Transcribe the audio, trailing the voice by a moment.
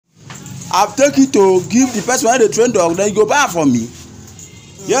I'll take it to give the person where they train dog, then you go buy for me.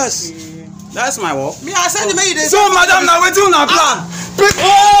 Yes. That's my work. Me, I send me the. So, madam, now wetin una plan?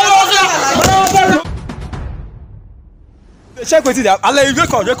 Check wetin dey. Ale, you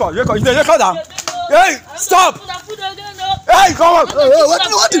record. You dey record am. Hey, stop. Hey, come on.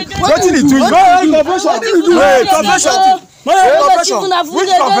 Wetin dey do you? Hey, confession. Hey, confession.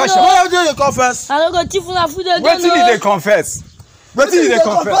 Which confession? Why you dey confess? I don't go thief una food again. Wetin you dey confess? Wetin you dey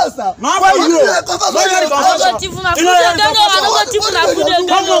confess? Now why you know? I don't go thief una food again. I don't go thief una food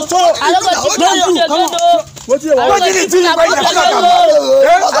again. I don't go thief una food again. Wetin you do when you dey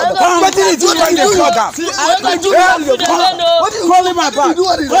flog am? Wetin you do when you dey flog am? Call him my back.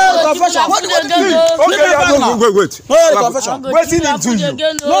 Confession. Okay, wait. Confession. Wetin he do you?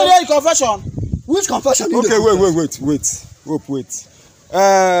 No, confession. Which confession? Okay, wait.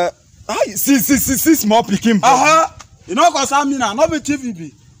 See small pikin. You know concern me now, not be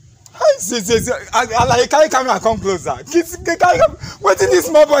TVB. I carry camera come closer. Wetin this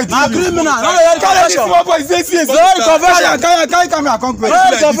small boy do? Na criminal. No, carry this small boy say yes. Carry camera come closer.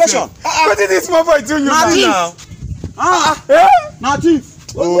 No confession. Wetin this small boy do you now? Na thief.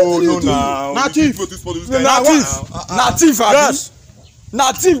 Oh no now. Na thief. Na thief. Yes.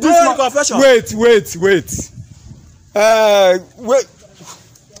 Na thief this No man. confession. Wait.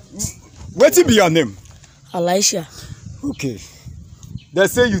 Wetin be your name? Elisha. Okay. They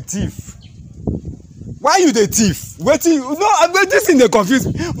say you thief. Why you the thief? Wetin? No, this thing dey confuse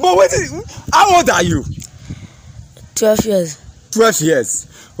me. But wetin? How old are you? 12 years. 12 years.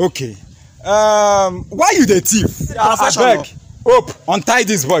 Okay. Why you the thief? Abeg, hope untie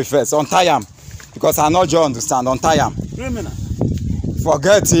this boy first. Untie am, because I no just understand. Untie am. Criminal.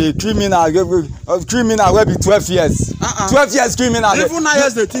 Forget it. Criminal wey be 12 years. 12 years criminal. Even 9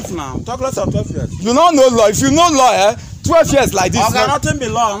 years the thief now. Talk less of 12 years. You don't know law. If you know law, 12 years like this. Okay, nothing be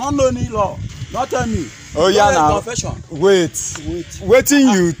law. I don't know any law. Don't tell me. Oh yeah, now. Confession. Wait.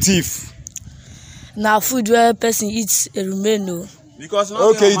 Wetin you thief? Na food where person eats a remain no. Because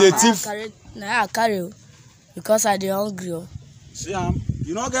okay, you dey thief. Na I carry because I dey hungry. See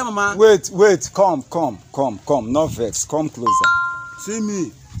you no get mama. Wait. Come. No vex. Come closer. See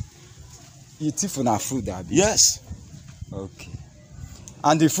me. You thief una food, abi? Yes. Okay.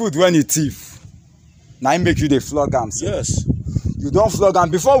 And the food when you thief, na im make you dey flog am. Yes. You don flog am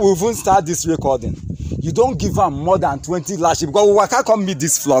before we even start this recording. You don give am more than 20 lashes because we waka come meet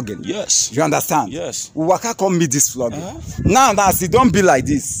this flogging. Yes. You understand? Yes. We waka come meet this flogging. Now as e don be like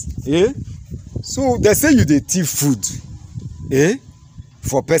this, so they say you dey thief food,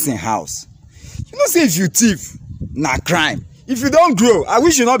 for person house. You know say if you thief, na crime. If you don grow, I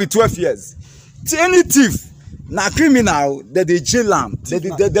wish you not be 12 years. Any thief, na criminal, they dey jail am.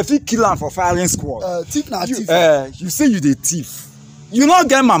 They fit kill am for firing squad. Thief na thief. You say you dey thief. You no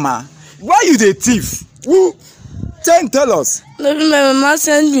get mama. Why you dey thief? Who? Tell us. No, my mama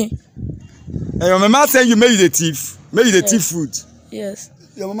send me. And your mama send you make you dey thief. Make you dey thief food. Yes.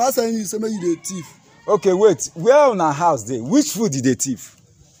 Your mama send you say make you dey thief. Okay, wait. Where una house dey? Which food you dey thief?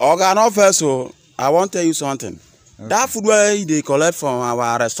 Oga, no first so I wan tell you something. Okay. That food where they collect from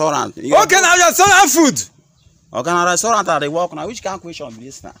our restaurant. Okay, now your restaurant food. Okay, na restaurant at the work now. Which kind of question be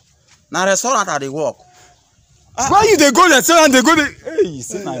this now? Na restaurant at the work. Why you dey go restaurant? Dey go dey. Hey, you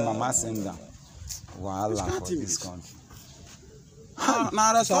see my mama send am. Wahala for this country.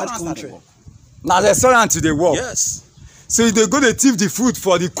 Na restaurant at the work. Na restaurant you dey work. Yes. So you dey go dey thief the food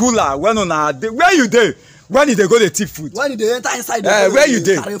for the cooler when una dey. Where you dey? When you dey go dey thief food? When you dey enter inside where you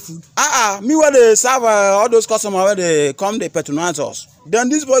dey? Carry food. Me where they serve all those customers where they come dey patronize us. Then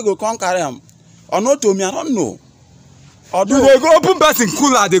this boy go come carry am. Or not to me, I don't know. Or do they go open person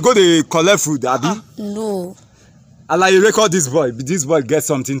cooler? They go dey collect food, abi? No. Like you record this boy. This boy get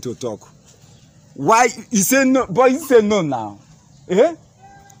something to talk. Why he say no? Boy, he say no now. Where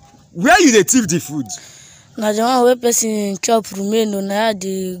you dey thief the food? Na the one where person chop remain no. Na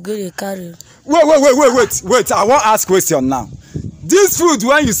dey go dey carry. Wait. I wan ask question now. This food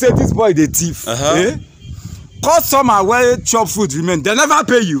when you say this boy dey thief, customer wey chop food remain, they never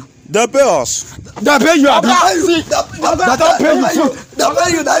pay you. They pay us. They pay you, abi? They don't pay you food. They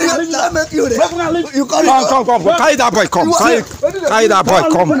pay you. That make you. You come. Carry that boy. Come. Carry that boy.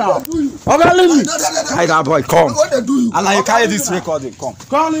 Come. Okay, leave me. Carry that boy. Come. What they do you? And I carry this recording. Come.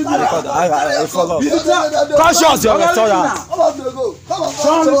 Come, leave me. I follow. Conscious your restaurant. Come on.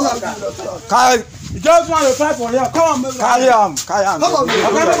 Carry. You just want to fight for here. Come on, carry am. Go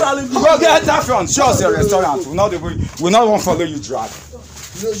get that front. Show us your restaurant. We not want follow you drag.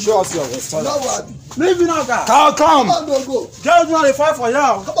 Show us your restaurant. Leave me now, guy. Come. Come on, go. Just want to fight for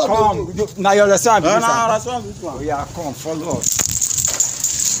here. Come. Now your restaurant. Now restaurant this one. Yeah, come follow us.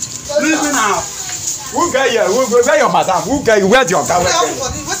 Leave me now. Who get here? Where your madam? Who get where your guy?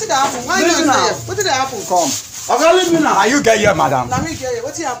 What did happen? Why you now? What did happen? Come. Okay, leave me now. Now you get here, madam. Now me get here.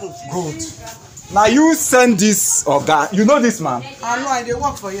 What did happen? Good. Now you send this guy. You know this man? I know I dey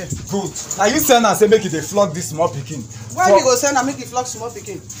work for you. Good. Now you send and say make it dey flog this small pikin. Why you go send and make it flog small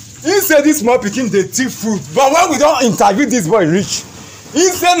pikin? He say this small pikin dey thief food, but when we don interview this boy reach, he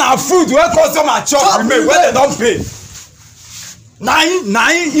say na food wey customer chop remain wey dem don pay. Na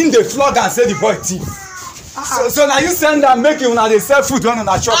him dey flog and say the boy thief. So now you send am make una dey sell food when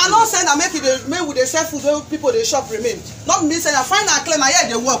una chop. I no send am make we dey sell food wey people dey chop remain. Not me send am find am clear na here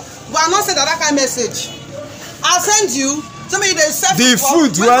dey work. But I no send that kind message. I send you tell me you dey sell the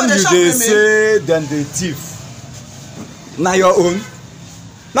food when you dey say dem dey thief na your own.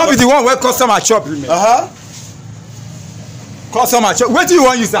 No be the one wey customer chop remain. Customer chop wetin you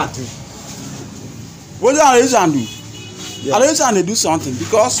wan use am do? Wetin I use am do? I dey use am dey do something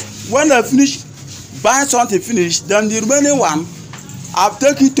because when dem finish buy something finish then the remaining one I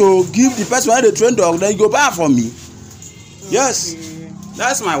take it to give the person wey dey train dog then you go buy am for me. Yes,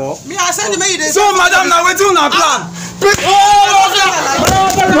 that's my work. Me I send you make you dey. So madam na wetin una plan? No,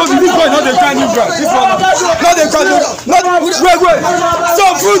 this boy no dey cry new bride. This one no dey cry new. Wait. So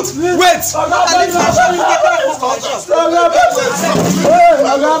food, wait.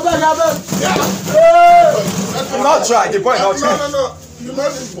 Not try. The boy not try. No. You know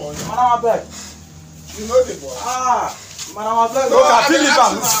this boy. Madam abeg. You know the boy. Madam abeg. Okay, Philip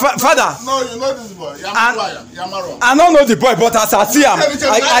am. Father. No, you know this boy. Yamaro. I no know the boy, but as I see am,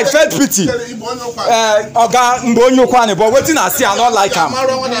 I felt pity. Oga Mbonyokwani, but wetin I see, I no like am. I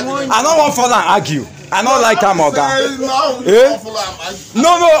no wan follow am argue. I no like am, Oga.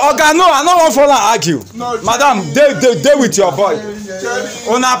 No, Oga, no, I no wan follow am argue. Madam, dey with your boy.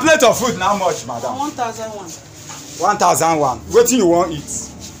 Una plate of food na how much, madam? 1,001. 1,001. Wetin you wan eat?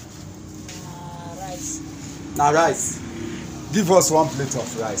 Rice. Na rice. Give us one plate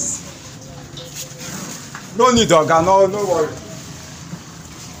of rice. No need, Oga, no worry.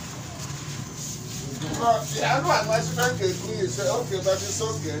 Yeah, I know my friend can do it. Say, okay, but it's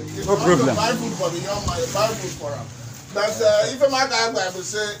okay. If No problem. Buy food for the young man, buy food for him. But if my guy will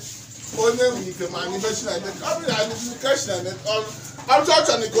say, only we can manufacture and every identification and all. I'm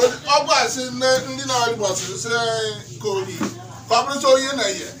talking to the good. I'm going to say, no, say, Cody. Probably so you know.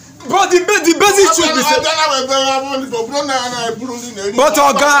 But the basic should be said. But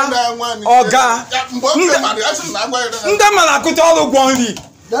Oga, ndị mmadụ akụta ọrụ ụgwọ nri.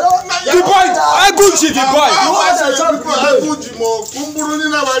 The boy, Eguchi the boy.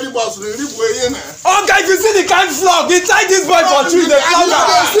 Oga, if you see the kind flog, he tied this boy for tree, the flog.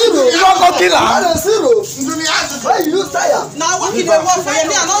 You don't go kill him. Why you tire? Now what you dey work for you?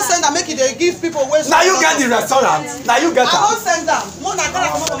 Me I no send am make you dey give people waste. Now you get the restaurant. Now you get I no am. send am. More na carry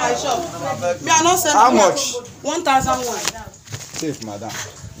come for my shop. Me I no send How am. much? 1,001. Safe, madam.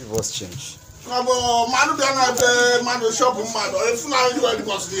 Give us change. Manu dana be manu shop manu. If na you are the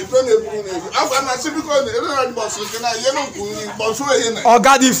boss, they don't need to. After na see because they don't the boss. They na you know boss wey here.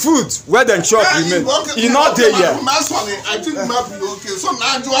 Oga, the food where dem chop remain. E not dey here. I think might be okay. So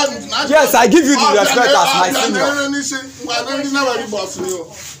now you are. Yes, I give you the respect as my senior.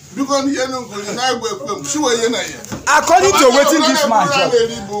 According to wetin this man judge,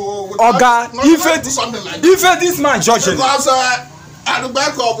 Oga, if this man judge him,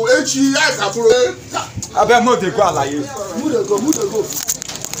 abeg mo dey go alaye. Move dey go.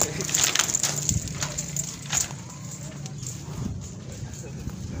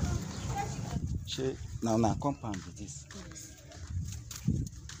 Shey na compound be this.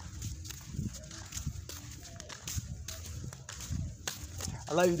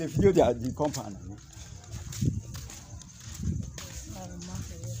 Allow you dey feel the compound.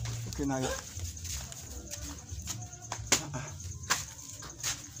 Okay, now.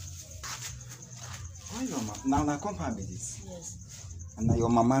 Why your mama? Now compound be this. Yes. And now your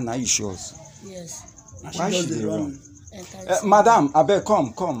mama now you sure. Yes. Why she dey run? Madam, abeg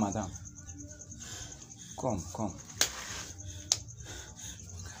come, madam. Come.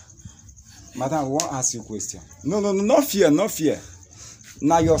 Madam, we wan ask you a question. No, not fear.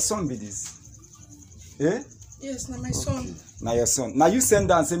 Now your son be this. Eh? Yes, na my son. Now your son. Now you send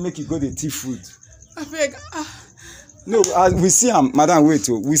down say make you go dey thief food. Abeg. No, we see am, madam, wait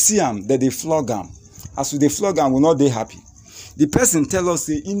oh. We see am that they flog am. As we dey flog am, we not dey happy. The person tell us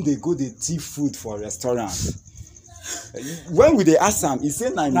say him dey go dey thief food for restaurant. When we dey ask am, he say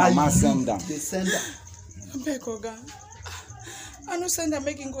na him mama send am. They send am. Abeg Oga, I no send am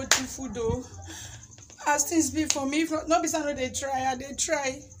make him go thief food o. As things be for me, if not be say I no dey try, I dey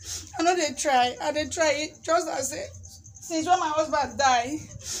try. I dey try. Just as say since when my husband die,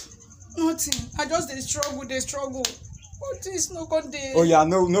 Nothing. I just dey struggle. What is no good day? Oh yeah,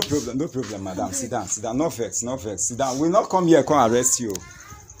 no problem, madam. Sit down. No vex. Sit down. We not come here come arrest you.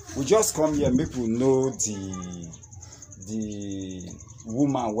 We just come here make we know the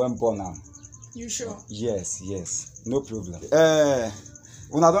woman when born am. You sure? Yes. No problem.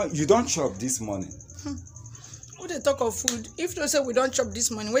 You don't chop this morning. Who dey talk of food? If you say we don't chop this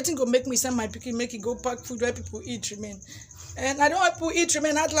morning, wetin go make me send my pikin make e go pack food where people eat remain? And I don't want people eat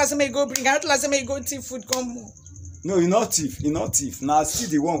remain. At last, may go bring. At last, may go thief food come more. No, you not thief. Now still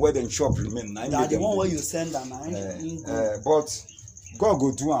the one where dem chop remain. Na the one where you send am. But God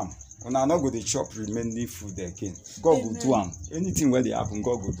go do am. Una no go dey chop remaining food again. God Amen. Go do am. Anything where they happen,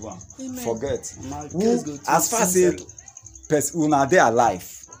 God go do am. Forget. As far as una dey alive,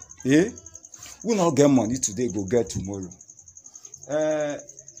 who not get money today go get tomorrow.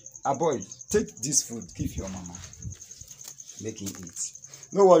 Boy, take this food, give your mama. Make it eat.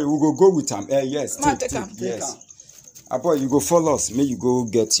 No worry, we go with am. Yes, take yes. Boy, you go follow us. May you go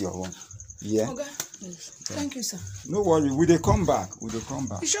get your own. Yeah. Okay. Thank you, sir. No worry, we dey come back. You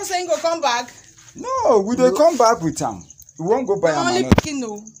sure saying go come back? No, we dey come back with am. We won't go buy am another.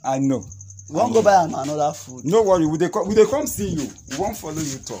 No. I know. We won't go buy am another food. No worry, we dey come see you. We won't follow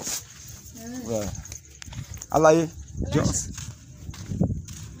you talk. Yeah. Alaye, just.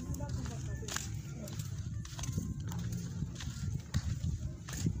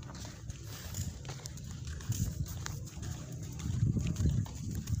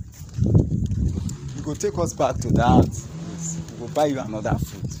 You go take us back to that. We go buy you another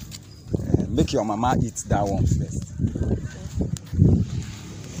food. Make your mama eat that one first.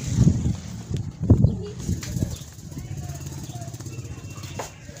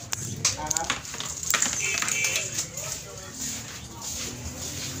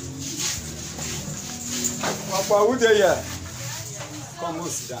 Papa, who dey here? Come on,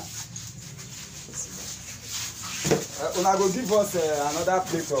 sit down. Una go give us another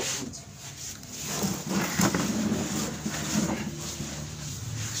plate of food.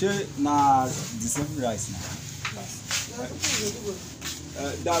 Na the same rice now.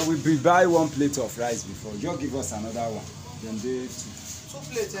 That we buy one plate of rice before. Just give us another one. Then they two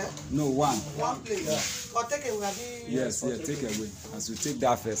plates, eh? No, one. One plate. Yeah. Or take away. Yes, take away. As we take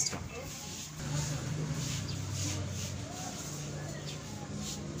that first one.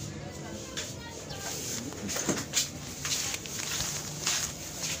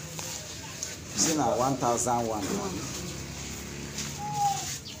 See now 1,001.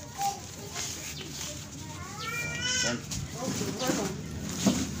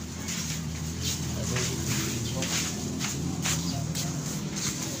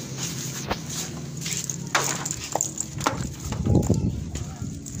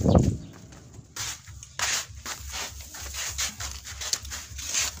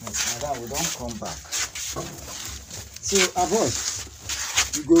 We don't come back. So, avoid.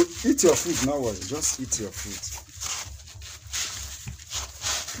 You go eat your food, no worry. Just eat your food.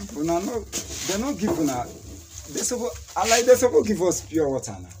 They not give una. They supposed give us pure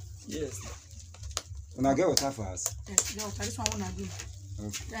water now. Yes. Una get water for us. Yes, get water. This one wanna give.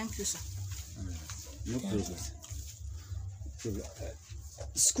 Okay. Thank you, sir. No problem.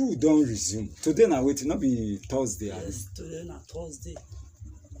 School don't resume. Today na waiting, not be Thursday. Yes, today na Thursday.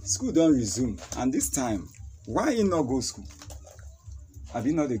 School don't resume, and this time, why you not go school? Have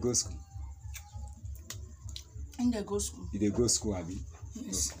you not dey go school? In dey go school. You dey go school, abi?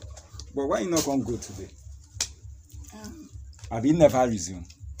 Yes. Okay. But why you not come go today? Have you never resume?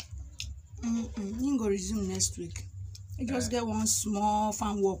 You go resume next week. I just get one small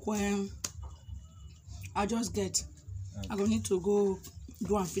farm work when I just get. Okay. I go need to go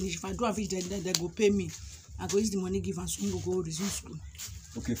do and finish. If I do and finish, then they go pay me. I go use the money give and soon go resume school.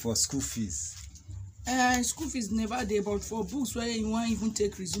 Okay, for school fees. School fees never there, but for books where you want even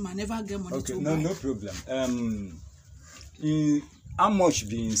take resume, I never get money to buy. No problem. How much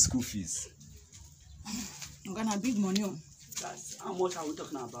be in school fees? I'm gonna big money. That's how much are we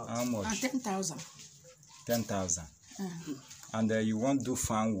talking about? How much? 10,000. 10,000. And you want do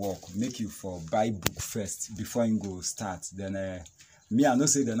farm work, make you for buy book first before you go start. Then me, I know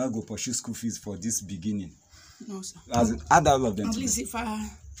say they not go pursue school fees for this beginning. No, sir. As add all of them. At least if I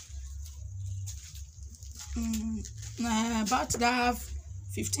about that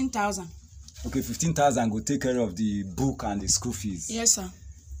 15,000. Okay, 15,000 go take care of the book and the school fees. Yes, sir.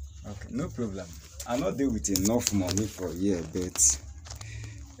 Okay, no problem. I not deal with enough money for a year, but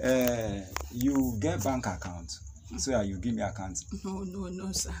you get bank account. So you give me account.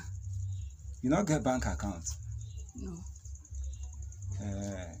 No, sir. You not get bank account? No.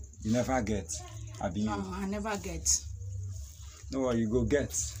 You never get? No, I never get. No, you go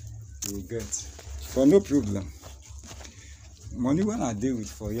get. you will get. But no problem. Money when I deal with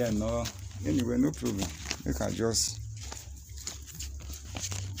for here, no. Anyway, no problem. Make I just.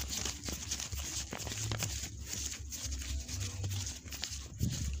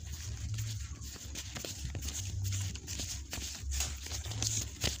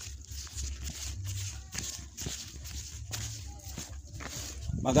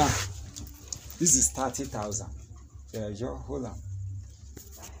 Madam, this is 30,000. Yeah, just hold on.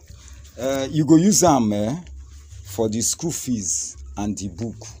 You go use them for the school fees and the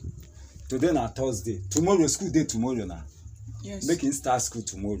book. Today na Thursday. Tomorrow school day tomorrow now. Yes. Make him start school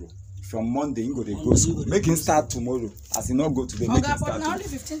tomorrow. From Monday, he go to go school. Make him start tomorrow. As he not go today, make him start. But now only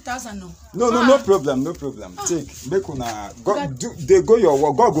 15,000 no. No problem, no problem. Take, make una God do. They go your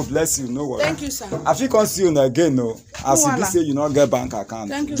work. God go bless you. No worry. Thank you, sir. I fit come see you again, no. As you say, you not get bank account.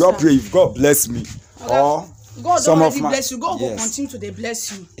 Thank you, just sir. pray if God bless me. Or God some don't of already my bless you. God will yes. continue to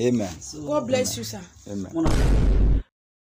bless you. Amen. God bless you, sir. Amen.